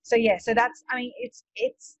so that's, I mean, it's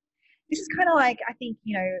this is kind of like, I think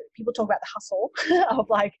people talk about the hustle of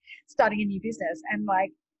like starting a new business, and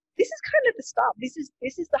like this is kind of the stuff. This is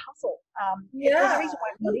the hustle. There's a reason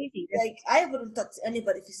why it's not easy. Like, I wouldn't talk to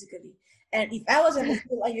anybody physically, and if I was in the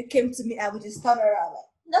school and you came to me, I would just turn around like,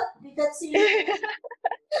 nope, we can't see you.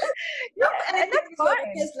 Nope, and that's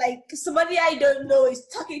fine. Because like somebody I don't know is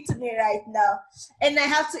talking to me right now, and I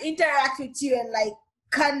have to interact with you and like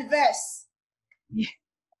converse. Yeah.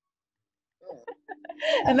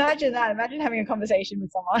 Imagine that. Imagine having a conversation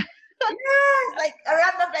with someone. Yeah, like a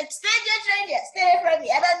random, like, stranger, stay away from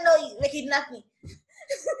me. I don't know you. Like, kidnap me.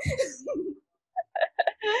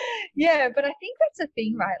 Yeah, but I think that's the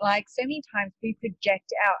thing, right? Like, so many times we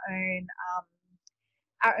project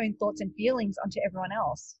our own thoughts and feelings onto everyone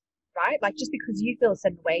else. right? Like just because you feel a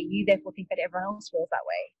certain way, you therefore think that everyone else feels that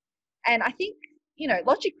way. And I think,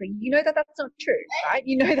 logically, that that's not true, right?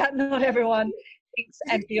 You know that not everyone thinks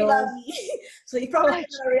and You love feels me, so you probably like,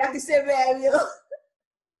 gonna react the same way I will.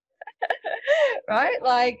 right?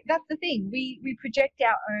 Like that's the thing. We project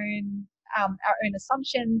our own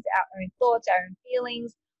assumptions, our own thoughts, our own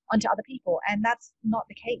feelings onto other people, and that's not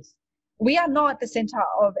the case. We are not the center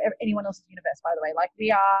of anyone else's universe, by the way. Like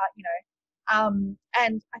we are,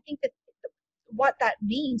 and I think that what that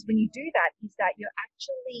means when you do that is that you're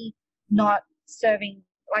actually not serving,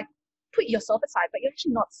 like, put yourself aside, but you're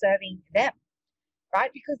actually not serving them,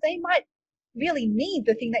 right? Because they might really need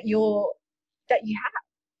the thing that you have.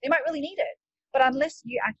 They might really need it, but unless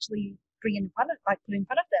you actually put in front of them,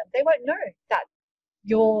 they won't know that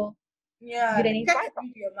you're Yeah, you're their they needs can't right from.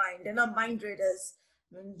 read your mind. They're not mind readers.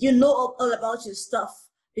 You know all about your stuff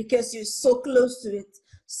because you're so close to it.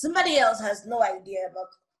 Somebody else has no idea about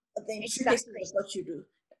the intricacies of Exactly, what you do.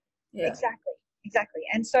 Yeah. exactly, exactly.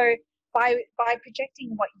 And so by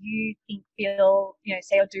projecting what you think, feel,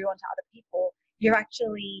 say or do onto other people, you're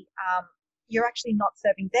actually not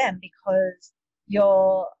serving them because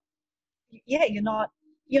you're yeah you're not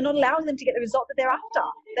allowing them to get the result that they're after,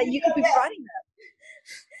 that you could be providing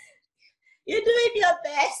You're doing your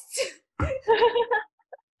best. them.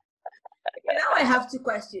 Okay, now I have two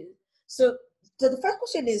questions. So the first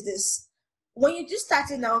question is this: when you're just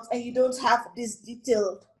starting out and you don't have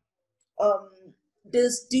um,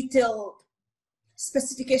 this detailed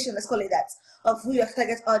specification, let's call it that, of who your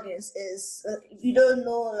target audience is. You don't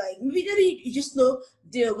know, like maybe you just know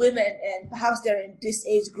they're women and perhaps they're in this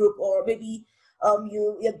age group, or maybe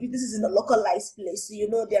your business is in a localized place, so you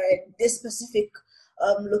know they're in this specific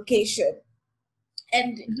location,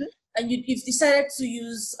 and Mhm. you've decided to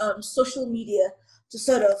use social media to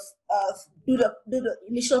sort of do the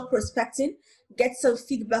initial prospecting, get some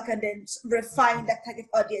feedback, and then refine that target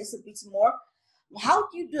audience a bit more. How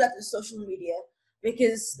do you do that in social media?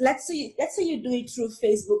 Because let's say you do it through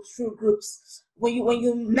Facebook, through groups. When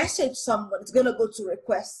you message someone, it's gonna go to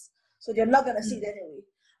requests, so they're not gonna see it Mm. anyway.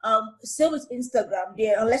 Same with Instagram,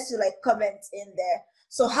 there unless you like comment in there.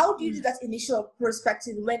 So how do you do Mm. that initial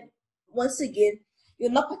prospecting when once again you're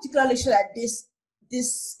not particularly sure that this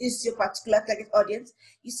is your particular target audience?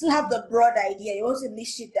 You still have the broad idea, you want to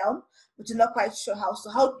niche it down, but you're not quite sure how. So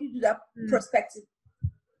how do you do that Mm. prospecting?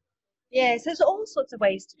 Yeah, so there's all sorts of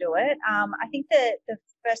ways to do it. I think the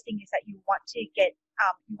first thing is that you want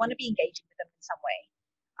to be engaging with them in some way.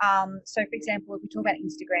 So for example, if we talk about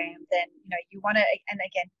Instagram, then you want to, and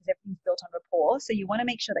again, because everything's built on rapport, so you want to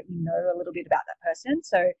make sure that you know a little bit about that person.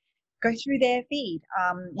 So go through their feed,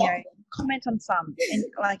 comment on some, and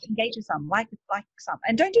like engage with some, like some,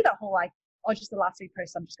 and don't do that whole like, oh, just the last 3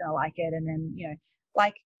 posts, I'm just gonna like it, and then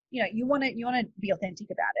like you want to be authentic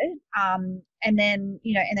about it, and then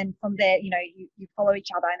from there, you follow each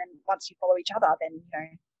other, and then once you follow each other, then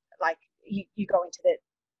like you go into the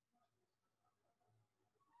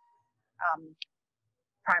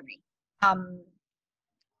primary. um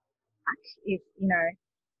if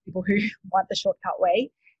people who want the shortcut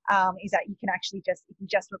way, is that you can actually if you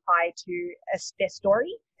just reply to their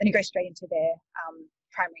story, then you go straight into their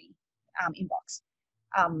primary inbox.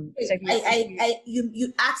 So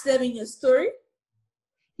You ask them in your story.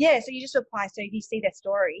 yeah, so you just reply. So if you see their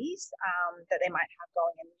stories that they might have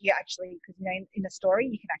going, and you actually, because in a story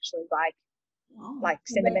you can actually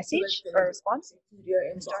send a message or a response.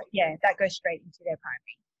 Yeah, that goes straight into their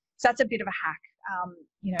primary. So that's a bit of a hack,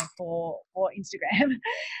 for Instagram.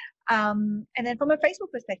 And then from a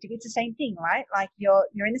Facebook perspective, it's the same thing, right? Like you're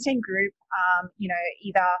in the same group.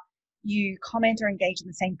 Either you comment or engage in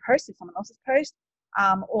the same post as someone else's post,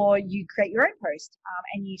 or you create your own post,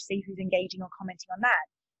 and you see who's engaging or commenting on that,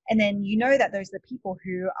 and then that those are the people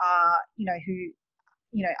who are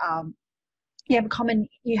you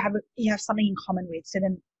have something in common with. So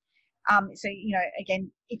then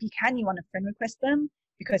again, if you can, you want to friend request them,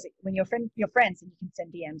 because when you're friends, and you can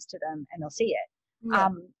send DMs to them and they'll see it. Yeah.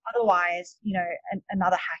 Otherwise,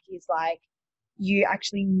 another hack is like you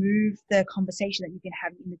actually move the conversation that you've been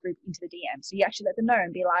having in the group into the DM. So you actually let them know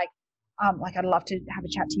and be like I'd love to have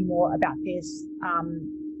a chat to you more about this,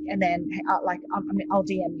 and then I'll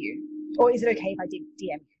DM you, or is it okay if I DM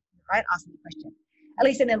you, right? Ask them the question. At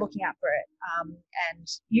least then they're looking out for it. And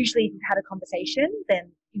usually if you've had a conversation,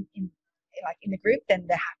 then in the group, then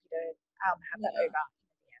they're happy to have that over in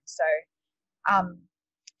the DM.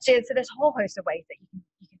 So there's a whole host of ways that you can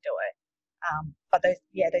do it. But those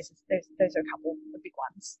are a couple of big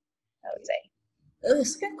ones, I would say.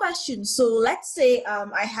 Second question. So let's say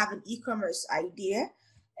I have an e-commerce idea,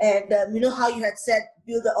 and you know how you had said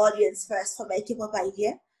build the audience first for my K-pop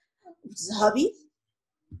idea. which is a hobby.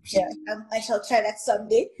 Yeah. I shall try that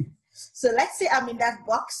someday. So let's say I'm in that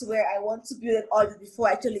box where I want to build an audience before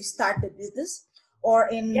I actually start the business, or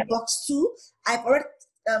in box 2, I've already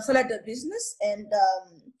started the business and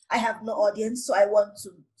I have no audience, so I want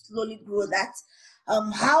to slowly grow that.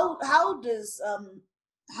 How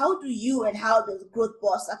do you and how does Growth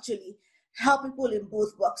Boss actually help people in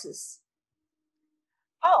both boxes?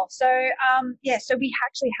 Oh, so so we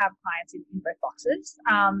actually have clients in both boxes.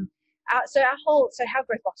 So how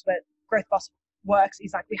Growth Boss works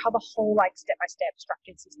is like we have a whole like step-by-step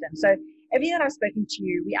structured system. So everything that I've spoken to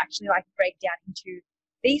you, we actually like break down into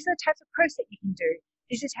these are the types of posts that you can do.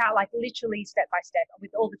 This is how like literally step by step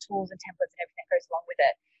with all the tools and templates and everything that goes along with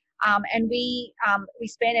it. And we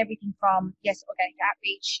span everything from organic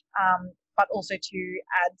outreach, but also to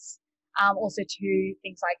ads, also to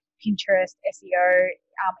things like Pinterest, SEO,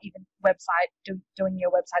 even website, doing your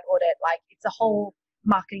website audit. Like it's a whole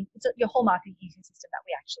marketing, your whole marketing ecosystem that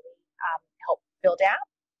we actually help build out.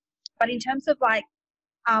 But in terms of like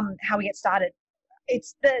how we get started,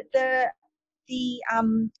 it's the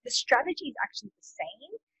strategy is actually the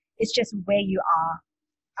same. It's just where you are,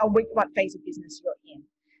 or what phase of business you're in.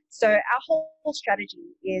 So our whole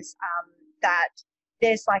strategy is that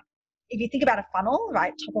there's like, if you think about a funnel,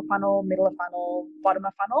 right? Top of funnel, middle of funnel, bottom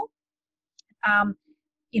of funnel.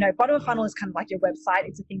 Bottom of funnel is kind of like your website.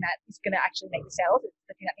 It's the thing that is going to actually make the sales. It's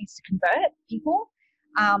the thing that needs to convert people.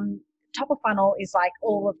 Top of funnel is like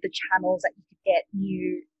all of the channels that you could get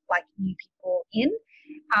new people in.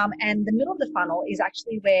 And the middle of the funnel is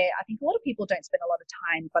actually where I think a lot of people don't spend a lot of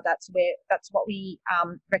time, but that's what we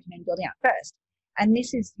recommend building out first. And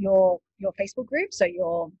this is your Facebook group, so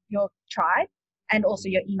your tribe, and also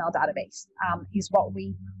your email database is what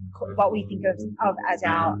we think of as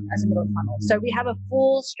a middle of the funnel. So we have a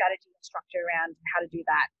full strategy and structure around how to do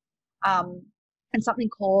that. And something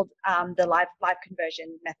called the live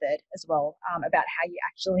conversion method as well, about how you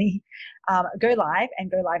actually go live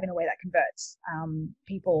and go live in a way that converts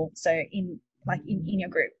people. So in your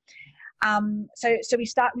group. So we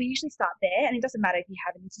usually start there, and it doesn't matter if you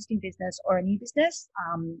have an existing business or a new business.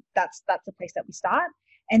 That's the place that we start,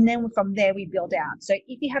 and then from there we build out. So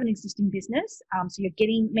if you have an existing business, so you're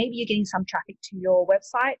getting some traffic to your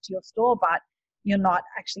website, to your store, but you're not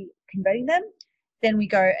actually converting them. Then we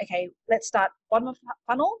go, okay, let's start bottom of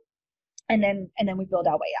funnel, and then we build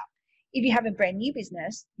our way up. If you have a brand new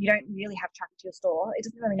business, you don't really have traffic to your store. It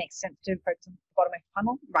doesn't really make sense to focus on the bottom of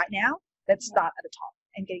funnel right now. Let's start at the top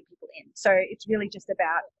and getting people in. So it's really just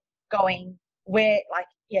about going where,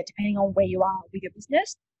 depending on where you are with your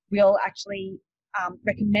business, we'll actually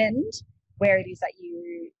recommend where it is that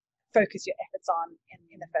you focus your efforts on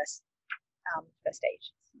in the first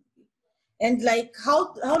stage. And like,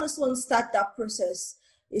 how does one start that process?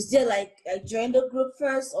 Is there like I join the group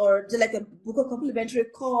first, or is there like a book a complimentary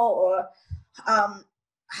call, or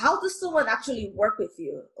how does someone actually work with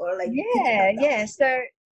you, or like? Yeah. So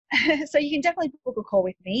you can definitely book a call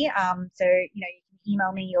with me. So you can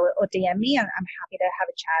email me or DM me. I'm happy to have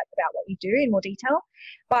a chat about what we do in more detail.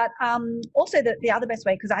 But also the other best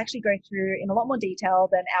way, because I actually go through in a lot more detail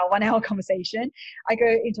than our 1 hour conversation, I go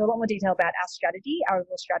into a lot more detail about our strategy, our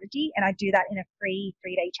overall strategy, and I do that in a free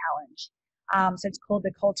 3-day challenge. So it's called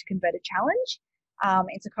the Call to Converted Challenge.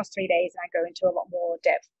 It's across 3 days, and I go into a lot more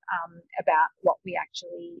depth about what we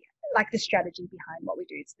actually, like the strategy behind what we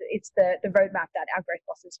do. It's the roadmap that our growth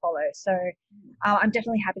bosses follow. So I'm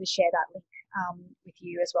definitely happy to share that link with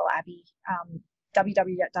you as well, Abby.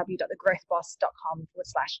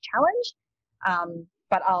 www.thegrowthboss.com/challenge.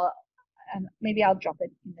 But maybe I'll drop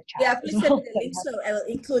it in the chat. Yeah, please send me the link, so I will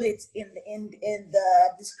include it in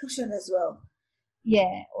the description as well.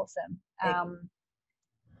 Yeah, awesome.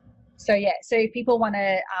 So if people want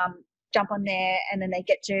to jump on there, and then they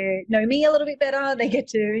get to know me a little bit better, they get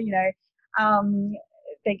to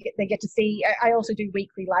they get to see. I also do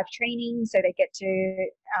weekly live training, so they get to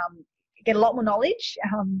get a lot more knowledge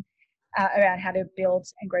around how to build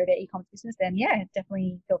and grow their e-commerce business. Then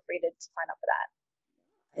definitely feel free to sign up for that.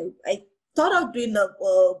 I thought of doing a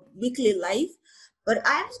weekly live, but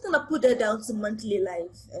I'm just gonna put that down to monthly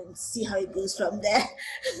live and see how it goes from there.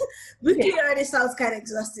 Weekly already sounds kind of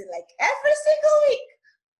exhausting, like every single week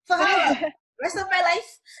for how long? Rest of my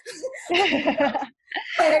life.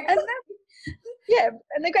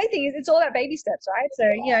 And the great thing is it's all about baby steps, right?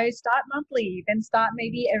 So start monthly, then start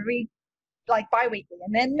maybe every bi-weekly,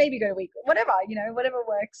 and then maybe go to weekly, whatever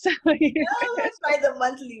works. Let's try the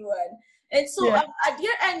monthly one. And so are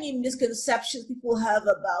there any misconceptions people have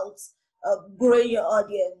about growing your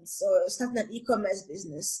audience or starting an e-commerce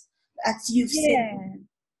business that you've seen?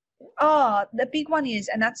 Oh, the big one is,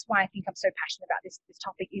 and that's why I think I'm so passionate about this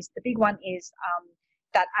topic, is the big one is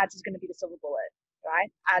that ads is going to be the silver bullet, right?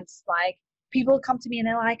 Ads, like, people come to me and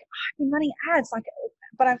they're like, "Oh, I've been running ads, like,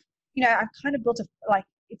 but I've kind of built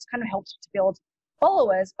it's kind of helped to build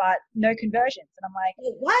followers, but no conversions." And I'm like,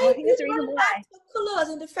 well, Why I think did there's a you reason run why. ads for colors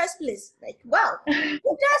in the first place? Like, wow, who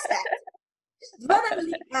does that? Just run a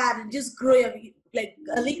lead ad and just grow your, like,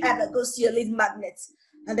 a lead ad that goes to your lead magnets,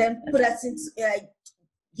 and then put that into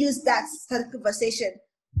use that start a conversation.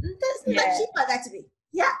 That's not Yeah. cheap for that to be.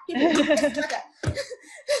 Yeah, people.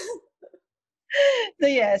 So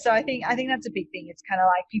yeah, so I think that's a big thing. It's kind of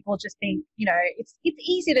like people just think, it's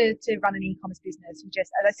easy to run an e-commerce business. You just,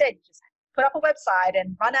 as I said, you just put up a website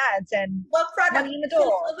and run ads and One product money in the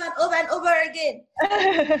door. over and over and over again.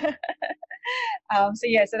 So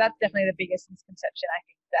yeah, so that's definitely the biggest misconception I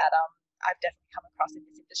think that I've definitely come across in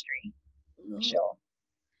this industry. For sure.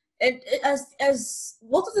 And as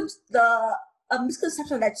what of the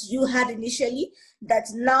misconception that you had initially that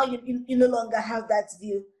now you no longer have that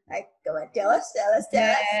view? Like, go and tell us.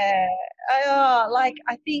 Yeah, like,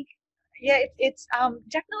 I think, yeah, it's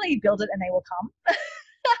definitely build it and they will come.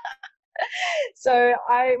 So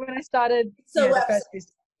when I started, So the first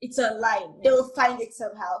business. it's online. They will find it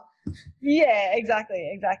somehow. Yeah,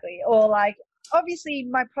 exactly. Or like, obviously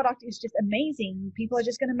my product is just amazing. People are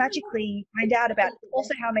just going to magically find out about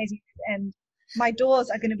also how amazing it is, and my doors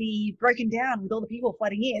are going to be broken down with all the people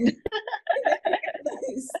flooding in.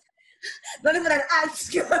 Nice. Not even an ant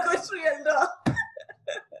can go through your door.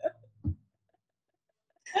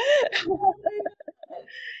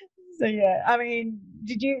 So yeah, I mean,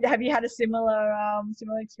 have you had a similar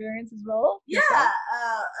experience as well? Yeah,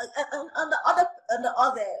 on the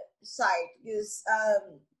other side is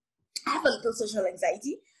I have a little social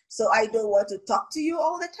anxiety, so I don't want to talk to you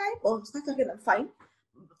all the time. Or start talking, I'm fine.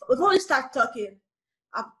 Before we start talking,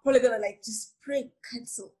 I'm probably gonna like just spray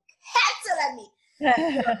cancel at me.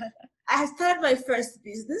 I started my first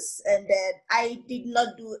business, and then I did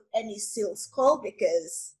not do any sales call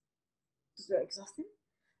because it's very exhausting,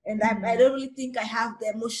 and I don't really think I have the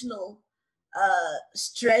emotional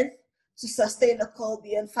strength to sustain a call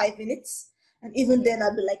beyond 5 minutes. And even then,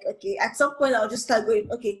 I'll be like, okay. At some point, I'll just start going,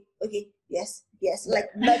 okay, yes,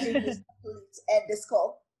 like nudging this to end this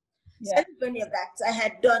call. So I didn't do any of that. I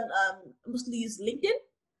had done mostly use LinkedIn.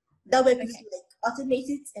 That way, I could just like automate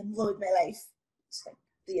it and move on with my life. It's like,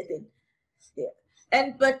 do your thing. Yeah.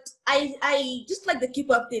 But I just like the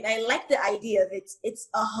keep up thing. I like the idea of it. It's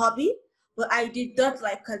a hobby, but I did not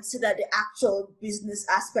like consider the actual business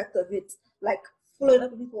aspect of it, like following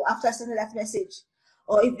up with people after I send that message,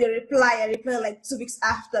 or if they reply, I reply like 2 weeks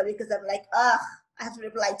after because I'm like, I have to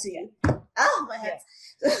reply to you. Oh my head.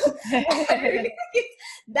 I really take it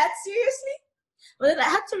that seriously. But then I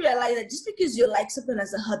had to realize that just because you like something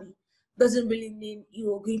as a hobby doesn't really mean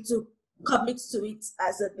you're going to commit to it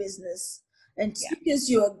as a business. And just because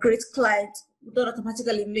you're a great client don't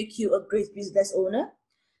automatically make you a great business owner.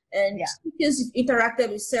 And just because you've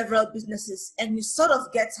interacted with several businesses and you sort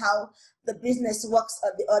of get how the business works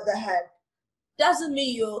on the other hand, doesn't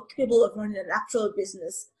mean you're capable of running an actual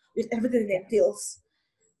business with everything it entails.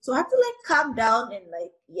 So I have to like calm down and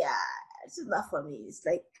like, this is not for me. It's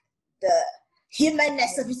like the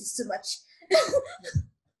humanness of it is too much.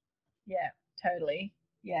 Yeah, totally.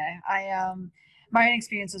 Yeah, my own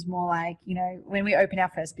experience was more like, when we opened our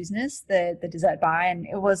first business, the dessert bar, and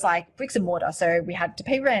it was like bricks and mortar. So we had to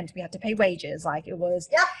pay rent, we had to pay wages, like it was,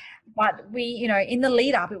 but we, in the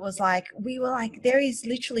lead up, it was like, we were like, there is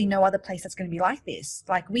literally no other place that's going to be like this.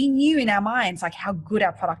 Like we knew in our minds, like how good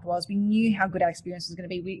our product was. We knew how good our experience was going to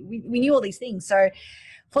be. We knew all these things. So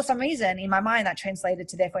for some reason in my mind, that translated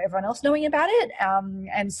to therefore everyone else knowing about it.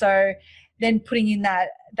 And so then putting in that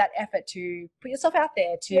effort to put yourself out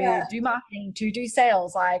there, to do marketing, to do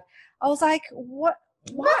sales. Like, I was like, what,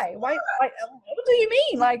 why, like, what do you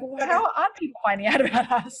mean? Like, how aren't people finding out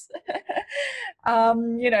about us?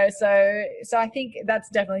 So I think that's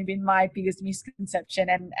definitely been my biggest misconception.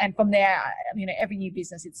 And from there, every new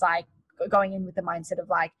business, it's like going in with the mindset of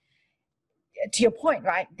like, to your point,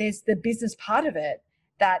 right? There's the business part of it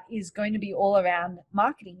that is going to be all around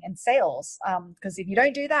marketing and sales. Because if you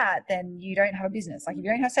don't do that, then you don't have a business. Like if you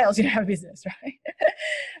don't have sales, you don't have a business, right?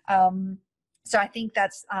 So I think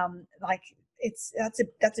that's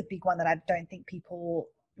that's a big one that I don't think people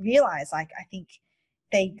realize. Like I think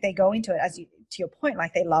they go into it to your point,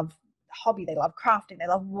 like they love hobby, they love crafting, they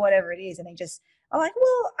love whatever it is, and they just are like,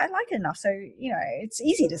 well, I like it enough, so it's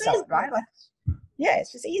easy to sell it, right? Like, yeah,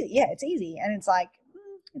 it's just easy. Yeah, it's easy, and it's like,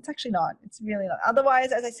 It's actually not. It's really not.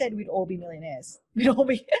 Otherwise, as I said, we'd all be millionaires. We'd all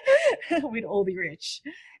be we'd all be rich.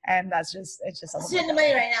 And that's just it just I'll doesn't send work the out.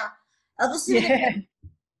 money right now. I'll just send Yeah. it.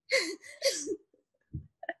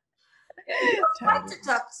 Hard Totally. to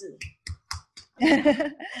talk to.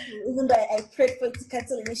 Even though I prayed for it to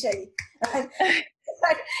cancel initially.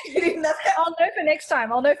 Like, you did not. I'll know for next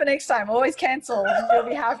time. I'll know for next time. Always cancel. You'll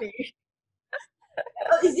be happy.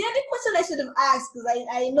 Oh, is there any question I should have asked? Because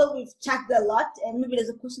I know we've chatted a lot, and maybe there's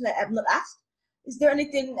a question that I've not asked. Is there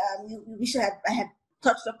anything you wish I had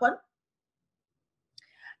touched upon?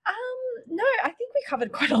 No, I think we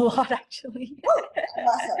covered quite a lot actually. Oh,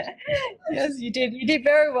 awesome. Yes, you did. You did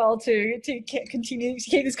very well to continue to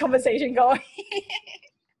keep this conversation going.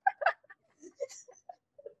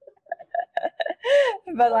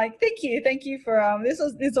 But like, thank you for this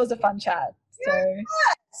was a fun chat. So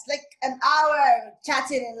It's like an hour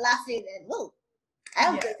chatting and laughing, and oh,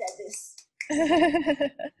 I'm Yeah. good at this.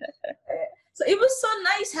 So it was so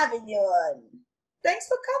nice having you on. Thanks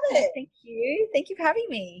for coming. Thank you for having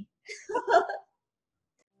me.